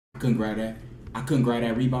Couldn't grab that. I couldn't grab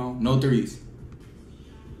that rebound. No threes.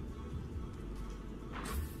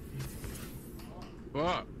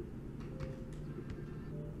 What?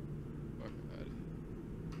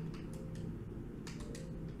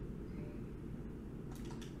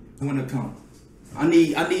 When it come, I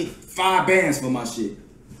need 5 bands for my shit.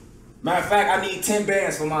 Matter of fact, I need 10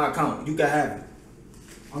 bands for my account. You can have it.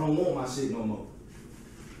 I don't want my shit no more.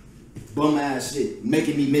 Bum ass shit,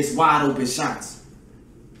 making me miss wide open shots.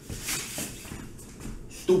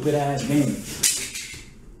 Stupid ass game.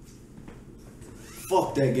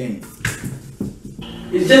 Fuck that game.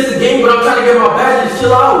 It's just a game, but I'm trying to get my badges.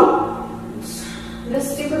 Chill out.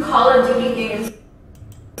 This stupid Call of Duty game is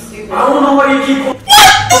stupid. I don't know why you keep calling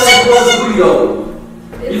it though.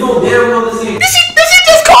 You don't damn well this thing. Did she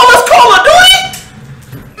just call us Call of Duty?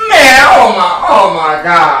 Man, oh my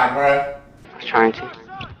god, bro. I was trying to.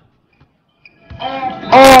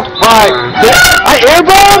 Oh my god! I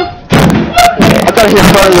airbomb? I thought he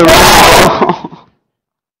was part of the room.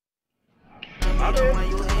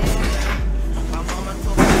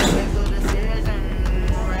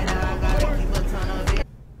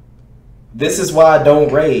 This is why I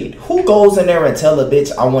don't raid. Who goes in there and tell a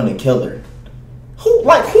bitch I want to kill her? Who?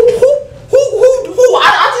 I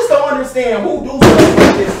just don't understand who do stuff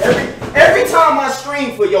like this. Every time I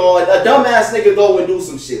stream for y'all, a dumbass nigga go and do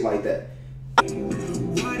some shit like that.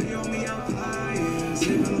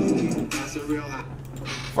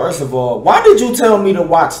 First of all, why did you tell me to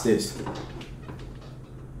watch this?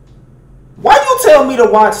 Why you tell me to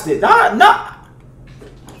watch this? Nah.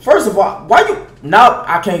 First of all, why you? Now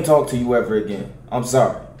I can't talk to you ever again. I'm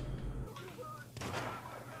sorry.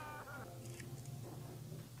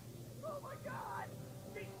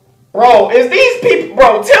 Bro, is these people,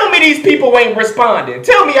 bro, tell me these people ain't responding.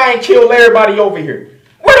 Tell me I ain't killed everybody over here.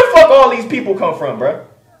 Where the fuck all these people come from, bro?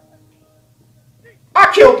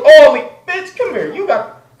 I killed all these, bitch, come here.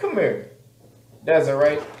 Come here.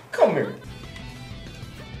 Desiree, come here.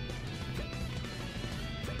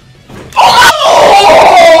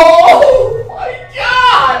 Oh my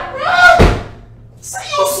god, bro! Say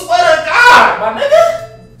you swear to God, my nigga.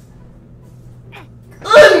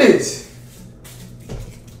 Goodness.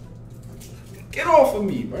 Get off of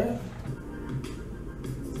me, bro.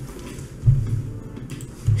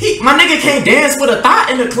 My nigga can't dance with a thought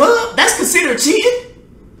in the club? That's considered cheating?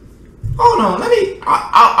 Hold on,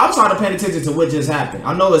 I'm trying to pay attention to what just happened.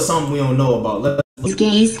 I know it's something we don't know about. These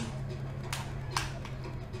gays.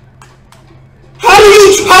 How do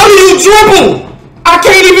you dribble? I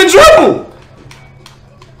can't even dribble.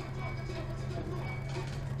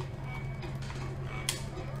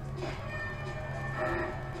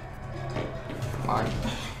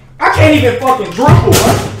 I can't even fucking dribble,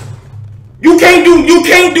 bro. You can't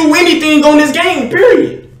do anything on this game,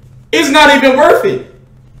 period. It's not even worth it.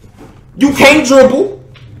 You can't dribble.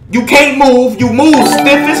 You can't move. You move stiff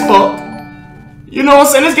as fuck. You know what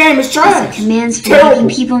I'm saying? This game is trash. Commands for terrible.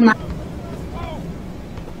 making people not.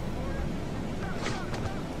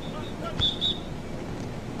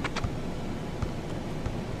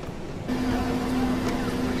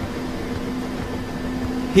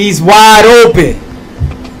 He's wide open.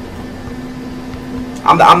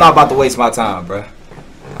 I'm not about to waste my time, bro.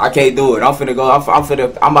 I can't do it. I'm finna go. I'm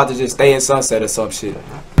about to just stay in Sunset or some shit.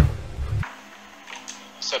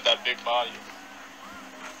 Set that big body.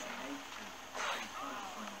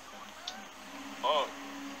 Oh.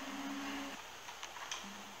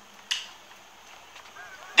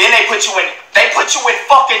 Then they put you in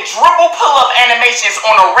fucking dribble pull-up animations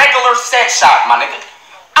on a regular set shot, my nigga.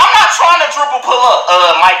 I'm not trying to dribble pull-up,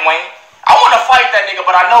 Mike Wayne. I want to fight that nigga,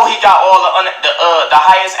 but I know he got all the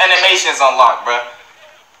highest animations unlocked, bro.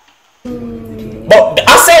 But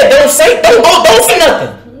I said don't say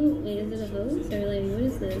nothing. Wait, is it a host or like what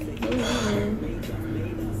is this?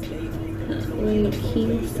 Wait,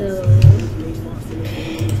 King so.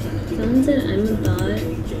 Someone said I'm a thought.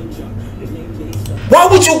 Why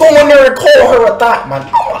would you go in there and call her a thought, man?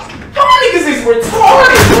 How many niggas is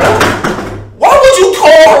retarded, bro? Why would you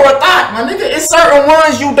call her a thought, my nigga? It's certain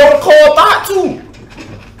ones you don't call thought to.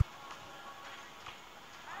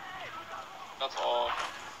 That's all.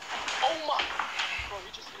 Oh my. Bro,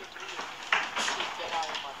 he just hit a 3. He just dead eye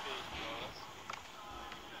in my face, bro.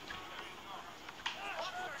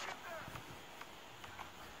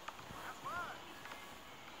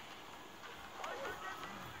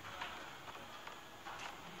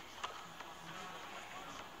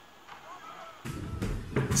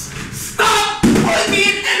 Stop putting me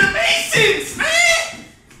in animations, man!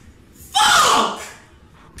 Fuck!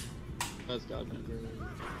 That's gotta be great.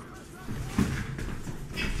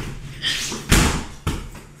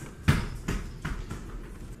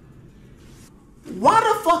 Why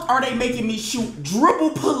the fuck are they making me shoot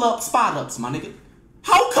dribble pull-up spot-ups, my nigga?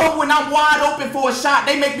 How come when I'm wide open for a shot,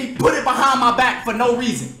 they make me put it behind my back for no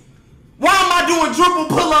reason? Why am I doing dribble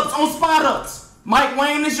pull-ups on spot-ups? Mike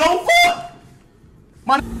Wayne, is your fault.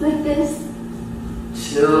 Like this.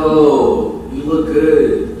 Chill. You look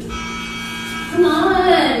good. Come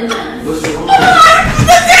on. What's wrong?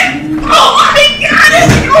 Oh my god,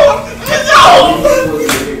 it's on!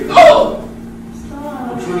 Oh!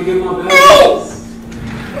 I'm trying to get my bag.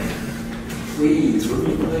 Please, let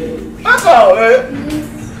me play. That's all, man.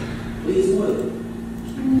 Please, what?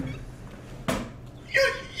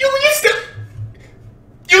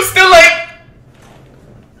 You still like.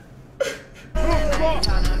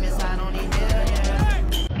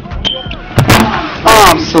 Oh,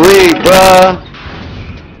 I'm sweet, bruh.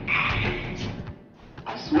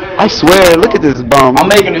 I swear, look at this bum. I'm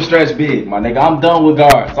making the stretch big, my nigga. I'm done with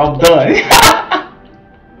guards. I'm done.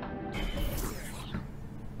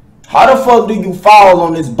 How the fuck do you foul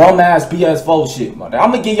on this bum ass PS4 shit, man?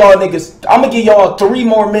 I'm gonna give y'all niggas. I'm gonna give y'all 3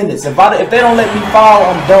 more minutes. If they don't let me foul,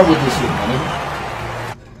 I'm done with this shit, my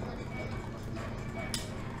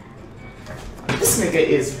nigga. This nigga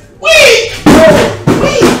is weak,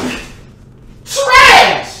 weak,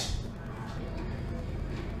 trash.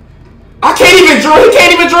 I can't even dribble. He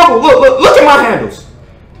can't even dribble. Look at my handles.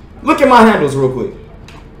 Look at my handles real quick.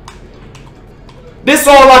 This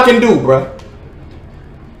all I can do, bruh.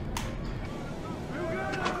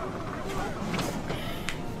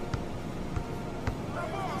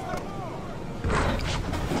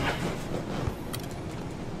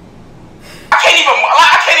 I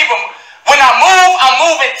can't even, when I move, I'm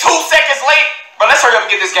moving 2 seconds late. But let's hurry up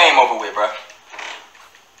and get this game over with, bro.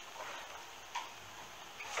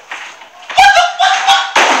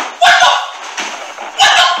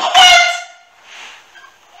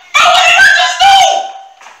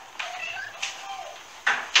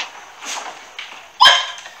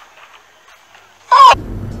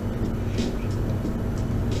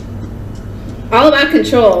 All about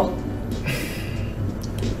control.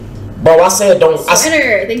 Bro, I said don't.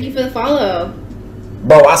 Sweater, thank you for the follow.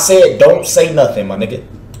 Bro, I said don't say nothing, my nigga.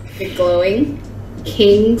 You're glowing.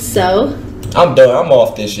 King So. I'm done. I'm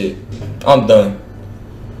off this shit. I'm done.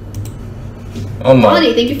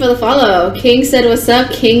 Quality, thank you for the follow. King said what's up,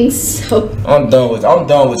 King So. I'm done with y'all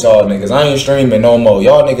niggas. I ain't streaming no more.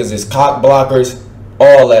 Y'all niggas is cock blockers,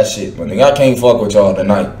 all that shit, my nigga. I can't fuck with y'all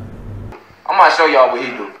tonight. I'm gonna show y'all what he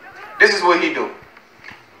do. This is what he do.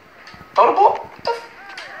 Throw the ball.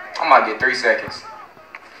 I might get 3 seconds.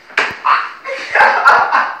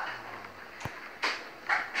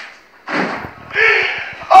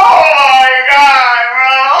 Oh my god,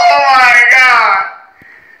 bro. Oh my god.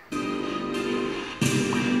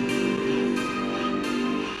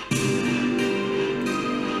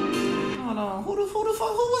 Hold on. Who the fuck?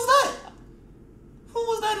 Who was that? Who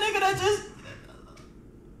was that nigga that just...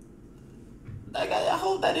 That guy, I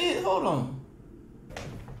hope that is. Hold on.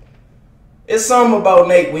 It's something about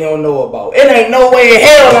Nate we don't know about. It ain't no way in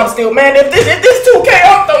hell I'm still, man. If this 2K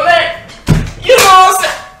up though, man. You know what I'm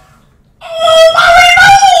saying? Oh my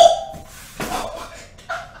remote!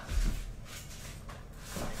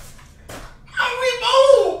 My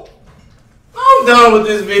remote! I'm done with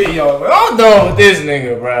this video, bro. I'm done with this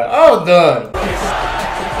nigga, bro. I'm done.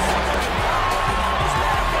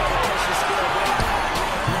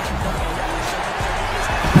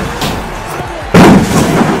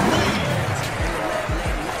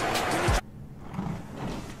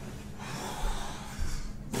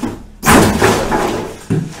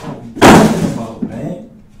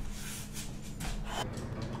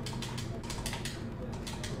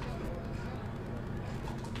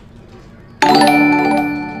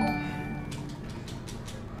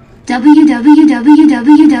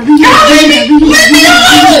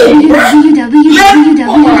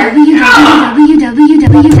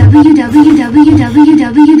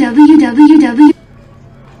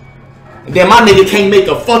 And then my nigga can't make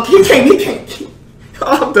a fuck. He can't.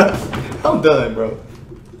 I'm done, bro.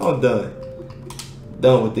 I'm done.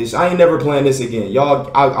 Done with this. I ain't never playing this again. Y'all,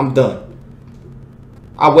 I'm done.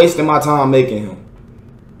 I wasted my time making him.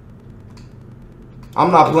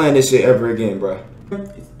 I'm not playing this shit ever again, bro.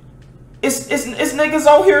 It's niggas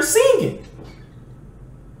on here singing.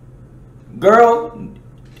 Girl,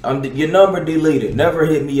 your number deleted. Never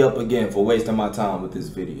hit me up again for wasting my time with this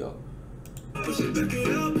video. What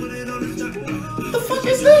the fuck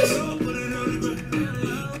is this?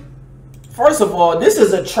 First of all, this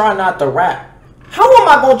is a try not to rap. How am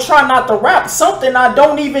I gonna try not to rap something I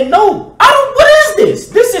don't even know? What is this?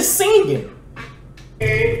 This is singing.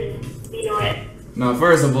 You know it. Now,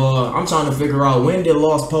 first of all, I'm trying to figure out when did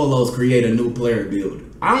Lost Polos create a new player build?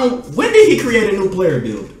 When did he create a new player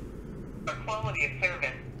build? For quality of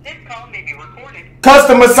service, this call may be recorded.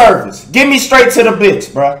 Customer service. Get me straight to the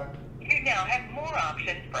bitch, bruh. You now have more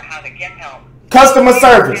options for how to get help. Customer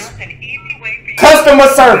service. That's an easy way for you Customer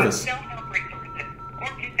to service. self-help resources or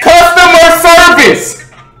connect Customer service.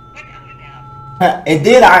 without an app. And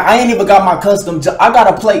then I ain't even got my custom. I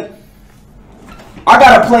gotta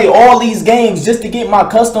play all these games just to get my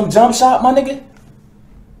custom jump shot, my nigga.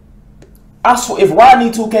 I swear, if Rodney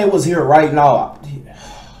 2K was here right now,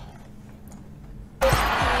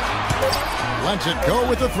 Lets it go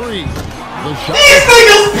with the three. The shot. these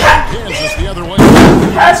niggas Kansas the other way.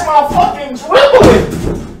 catch my fucking dribbling.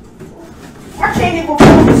 I can't even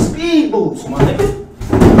pull the speed boost, my nigga.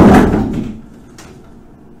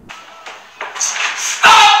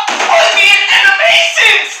 Stop putting me in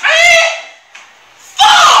animations, man!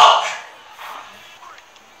 Fuck!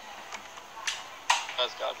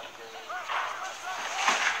 That's goddamn great.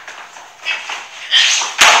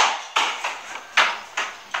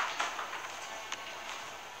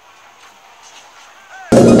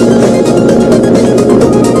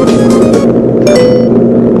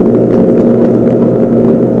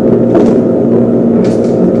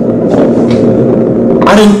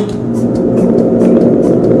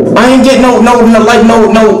 I ain't get no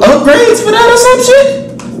upgrades for that or some shit.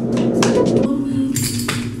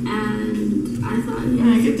 And I thought,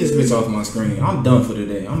 Man, get this bitch off my screen. I'm done for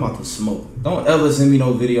today. I'm about to smoke. Don't ever send me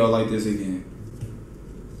no video like this again.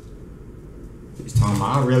 This time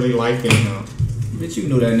I really like him now. Bitch, you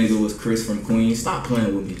knew that nigga was Chris from Queens. Stop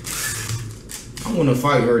playing with me. I wanna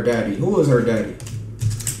fight her daddy. Who is her daddy?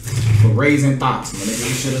 For raising thoughts, man. Nigga,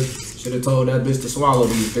 you should have told that bitch to swallow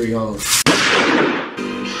these 3 hoes.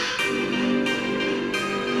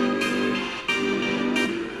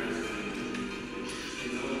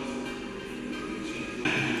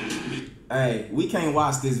 Hey, we can't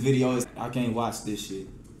watch this video. I can't watch this shit.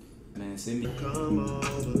 Man, send me.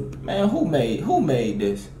 Man, who made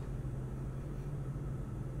this?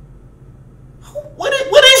 What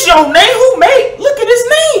is your name? Who made? Look at his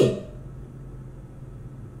name.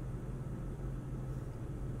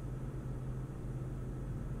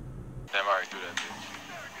 Damn, I already threw that bitch.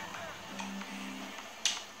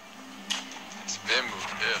 Spin move,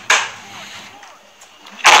 yeah.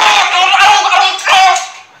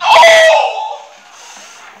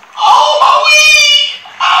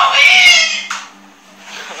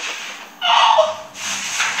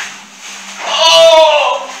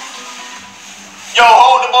 Yo,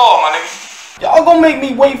 hold the ball, my nigga. Y'all gonna make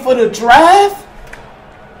me wait for the draft?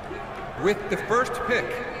 With the first pick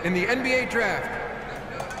in the NBA draft,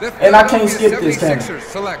 the And I can't skip this, can I? 76ers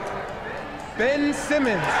select Ben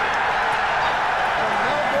Simmons from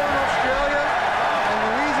Melbourne, Australia, and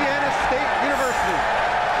Louisiana State University.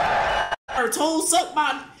 Her toes sucked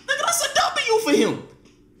by nigga. That's a W for him.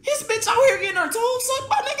 His bitch out here getting her toes sucked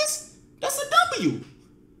by niggas. That's a W.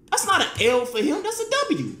 That's not an L for him. That's a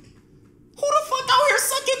W. Who the fuck out here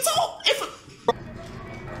sucking toe?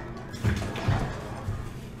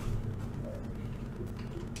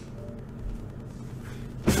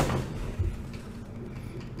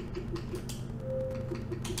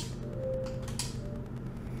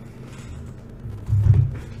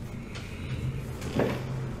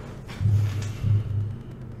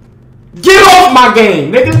 Get off my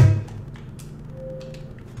game, nigga!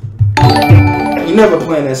 You never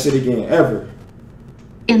playing that shit again, ever.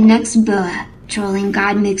 Im next Boa, trolling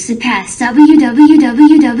God makes it past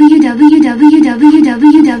www